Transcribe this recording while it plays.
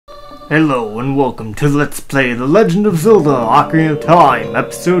Hello and welcome to Let's Play The Legend of Zelda Ocarina of Time,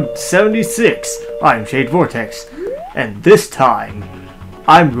 episode 76. I'm ShadeVortex, and this time,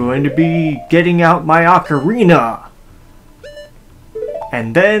 I'm going to be getting out my ocarina.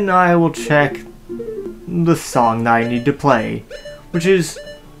 And then I will check the song that I need to play, which is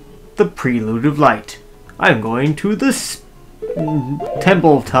the Prelude of Light. I'm going to the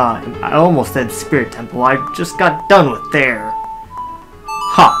Temple of Time. I almost said Spirit Temple, I just got done with there.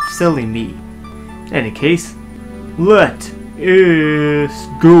 Ha, silly me. Any case, let us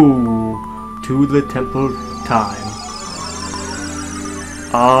go to the Temple of Time.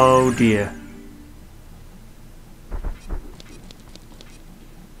 Oh dear.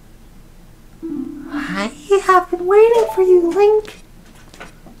 I have been waiting for you, Link.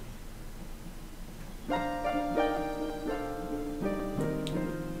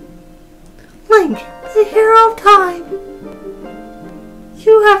 Link, the hero of time.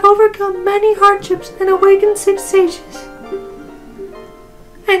 You have overcome many hardships and awakened 6 sages.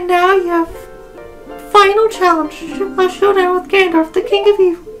 And now you have final challenge, a showdown with Ganondorf, the King of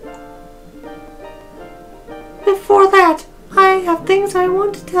Evil. Before that, I have things I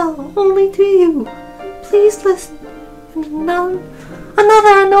want to tell only to you. Please listen.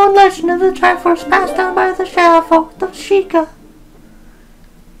 Another unknown legend of the Triforce passed down by the Shadow Folk, the Sheikah.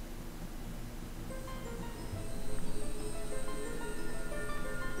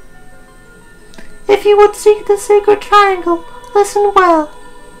 If you would seek the sacred triangle, listen well.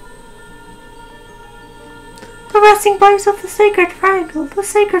 The resting place of the sacred triangle, the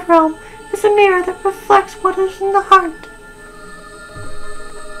sacred realm, is a mirror that reflects what is in the heart.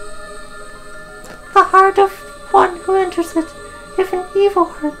 The heart of one who enters it. If an evil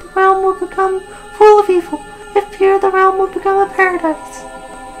heart, the realm will become full of evil. If pure, the realm will become a paradise.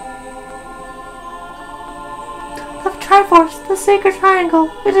 The Triforce, the sacred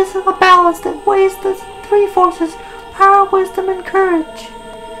triangle, it is a balance that weighs the 3 forces: power, wisdom, and courage.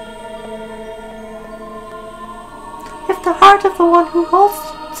 If the heart of the one who holds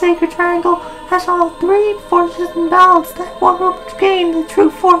the sacred triangle has all 3 forces in balance, that one will gain the true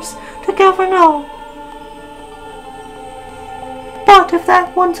force to govern all. But if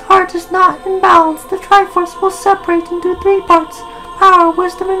that one's heart is not in balance, the Triforce will separate into 3 parts: power,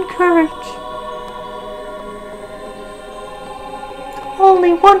 wisdom, and courage.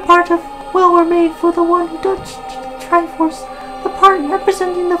 Only one part of will remain for the one who touched the Triforce, the part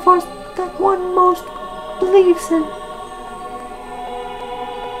representing the force that one most believes in.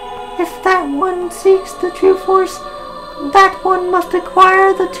 If that one seeks the true force, that one must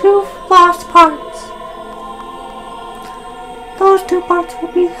acquire the 2 lost parts. Those 2 parts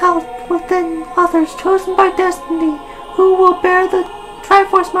will be held within others chosen by destiny, who will bear the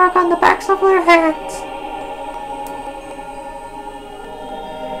Triforce mark on the backs of their hands.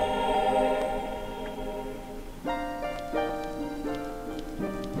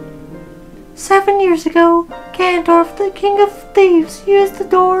 "7 years ago, Ganondorf, the King of Thieves, used the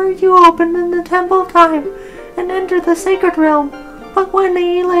door you opened in the Temple of Time and entered the sacred realm. But when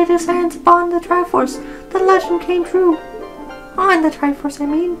he laid his hands upon the Triforce, the legend came true. On the Triforce, I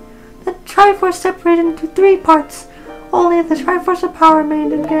mean. The Triforce separated into 3 parts. Only the Triforce of power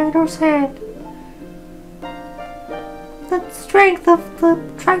remained in Ganondorf's hand. The strength of the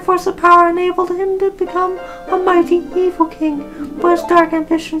Triforce of power enabled him to become a mighty evil king, but his dark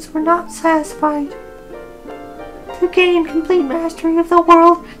ambitions were not satisfied. To gain complete mastery of the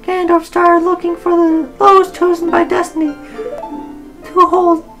world, Ganondorf started looking for those chosen by destiny to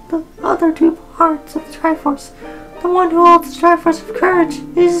hold the other 2 parts of the Triforce. The one who holds the Triforce of courage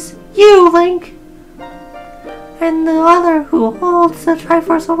is you, Link, and the other who holds the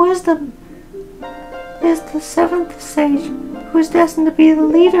Triforce of wisdom is the 7th sage, who is destined to be the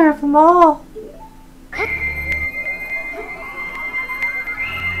leader of them all.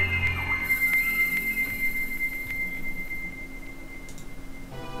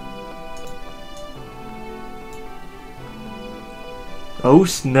 Oh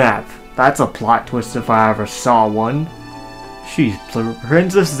snap, that's a plot twist if I ever saw one. She's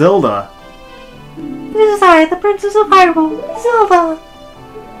Princess Zelda. It is I, the Princess of Hyrule, Zelda.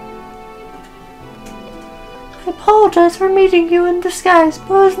 I apologize for meeting you in disguise,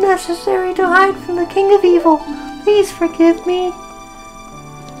 but it was necessary to hide from the King of Evil. Please forgive me.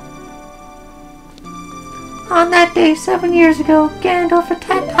 On that day, 7 years ago, Ganondorf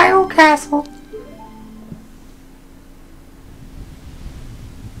attacked Hyrule Castle.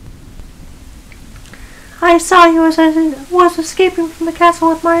 I saw you as I was escaping from the castle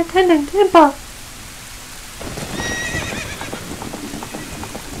with my attendant, Impa.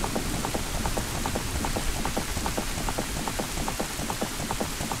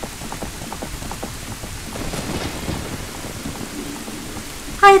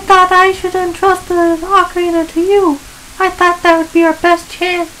 I thought I should entrust the ocarina to you. I thought that would be our best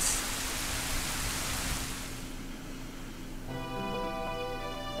chance.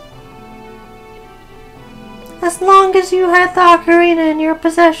 As long as you had the ocarina in your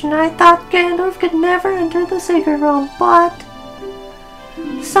possession, I thought Ganondorf could never enter the Sacred Realm, but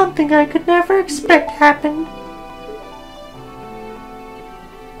something I could never expect happened.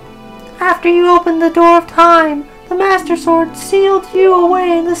 After you opened the door of time, the Master Sword sealed you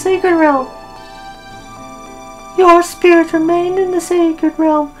away in the Sacred Realm. Your spirit remained in the Sacred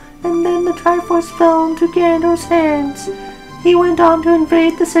Realm, and then the Triforce fell into Ganondorf's hands. He went on to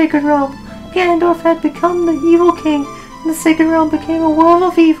invade the Sacred Realm. Ganondorf had become the evil king, and the Sacred Realm became a world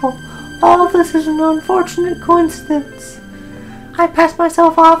of evil. All this is an unfortunate coincidence. I passed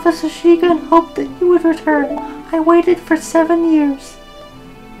myself off as a Sheikah and hoped that you would return. I waited for 7 years.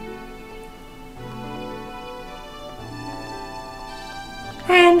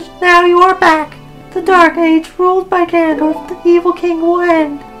 And now you are back. The Dark Age, ruled by Ganondorf, the evil king, will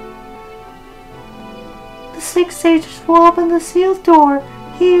end. The 6 sages will open the sealed door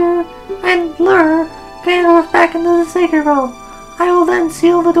here and lure Ganondorf back into the Sacred Realm. I will then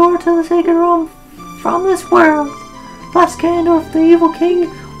seal the door to the Sacred Realm from this world. Thus Ganondorf, the evil king,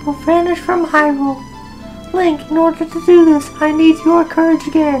 will vanish from Hyrule. Link, in order to do this, I need your courage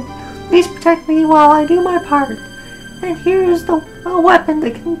again. Please protect me while I do my part. And here is a weapon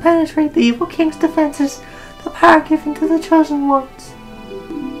that can penetrate the evil king's defenses, the power given to the chosen ones.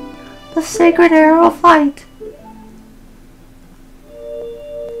 The Sacred Arrow of Light.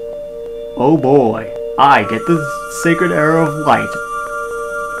 Oh boy, I get the Sacred Arrow of Light.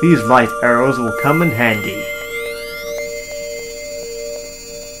 These light arrows will come in handy.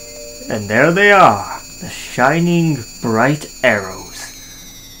 And there they are, the shining, bright arrows,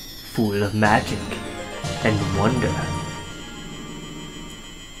 full of magic and wonder.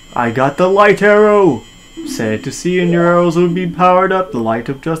 I got the light arrow! Said to see and your arrows would be powered up. The light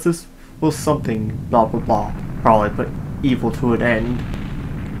of justice will something blah blah blah. Probably put evil to an end.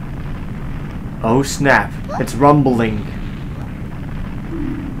 Oh snap, it's rumbling.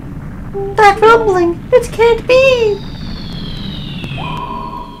 That rumbling, it can't be!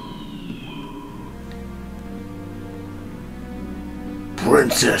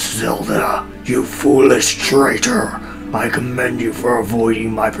 Princess Zelda, you foolish traitor! I commend you for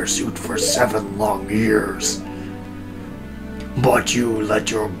avoiding my pursuit for 7 long years. But you let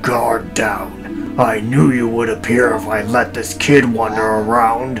your guard down. I knew you would appear if I let this kid wander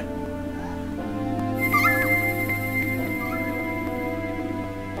around.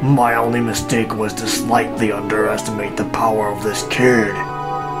 My only mistake was to slightly underestimate the power of this kid.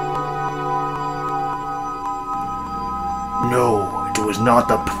 No, it was not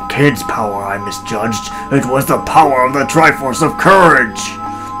the kid's power I misjudged, it was the power of the Triforce of Courage!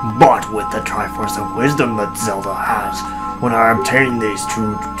 But with the Triforce of Wisdom that Zelda has, when I obtain these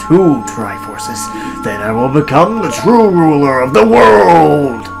two Triforces, then I will become the true ruler of the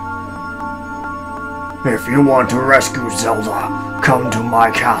world! If you want to rescue Zelda, come to my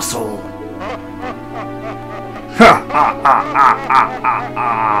castle. Ha ha ha ha ha ha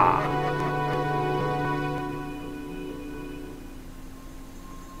ha!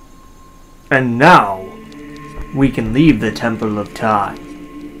 And now, we can leave the Temple of Time.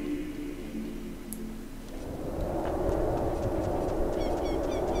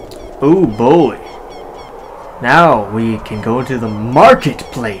 Oh boy! Now we can go to the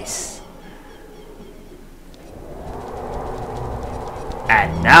marketplace.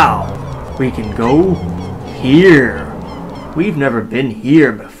 And now, we can go here. We've never been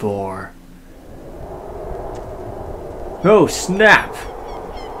here before. Oh snap!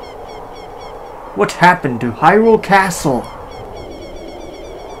 What happened to Hyrule Castle?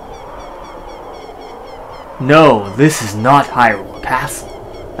 No, this is not Hyrule Castle.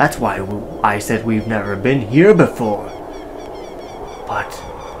 That's why I said we've never been here before. But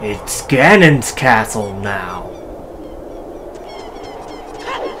it's Ganon's castle now.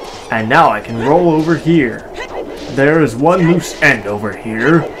 And now I can roll over here. There is one loose end over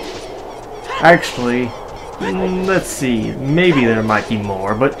here. Actually, let's see. Maybe there might be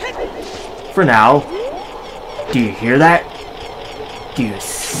more, but for now, do you hear that? Do you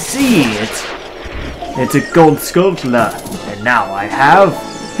see it? It's a gold Skulltula, and now I have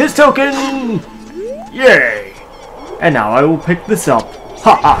his token! Yay! And now I will pick this up.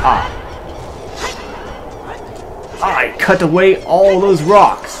 Ha ha ha! I cut away all those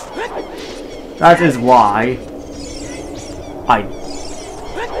rocks. That is why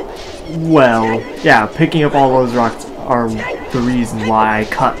well, yeah, picking up all those rocks are the reason why I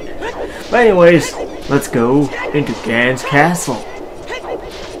cut. But anyways, let's go into Ganon's castle.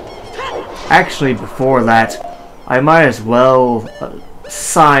 Actually, before that, I might as well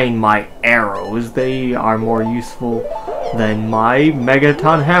assign my arrows. They are more useful than my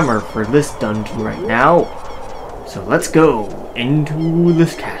Megaton hammer for this dungeon right now. So let's go into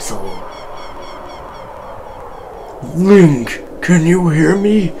this castle. Link, can you hear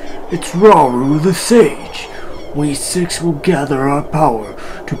me? It's Rauru the Sage. We six will gather our power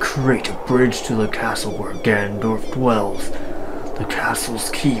to create a bridge to the castle where Ganondorf dwells. The castle's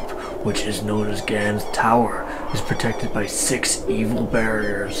keep, which is known as Gan's Tower, is protected by 6 evil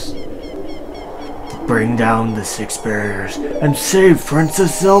barriers. Bring down the 6 barriers and save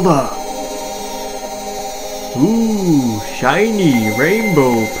Princess Zelda! Ooh, shiny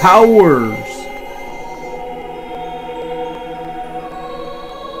rainbow powers!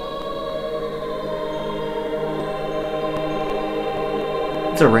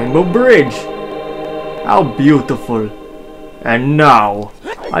 It's a rainbow bridge! How beautiful! And now,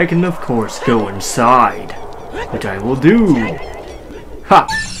 I can of course go inside, which I will do. Ha!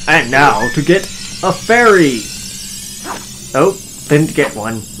 And now to get a fairy! Oh, didn't get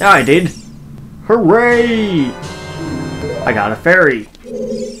one. Now I did. Hooray! I got a fairy.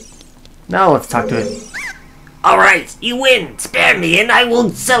 Now let's talk to it. Alright, you win! Spare me and I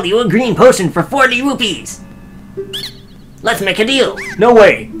will sell you a green potion for 40 rupees! Let's make a deal! No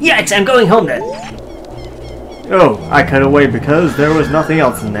way! Yes, I'm going home then! Oh, I cut away because there was nothing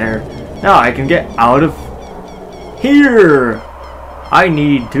else in there. Now I can get out of here! I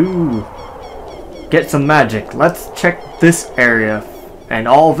need to get some magic. Let's check this area and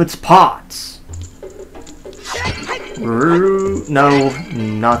all of its pots. No,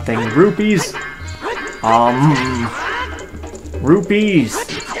 nothing. Rupees. Rupees.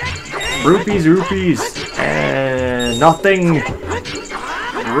 Rupees. And nothing.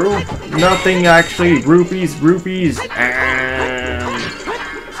 Nothing actually. Rupees. And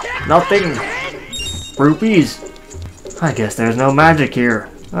nothing. Rupees. I guess there's no magic here.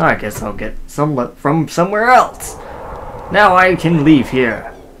 I guess I'll get some from somewhere else. Now I can leave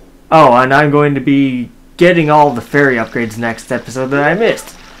here. Oh, and I'm going to be getting all the fairy upgrades next episode that I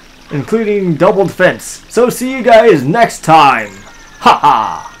missed, including double defense. So see you guys next time. Ha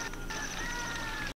ha!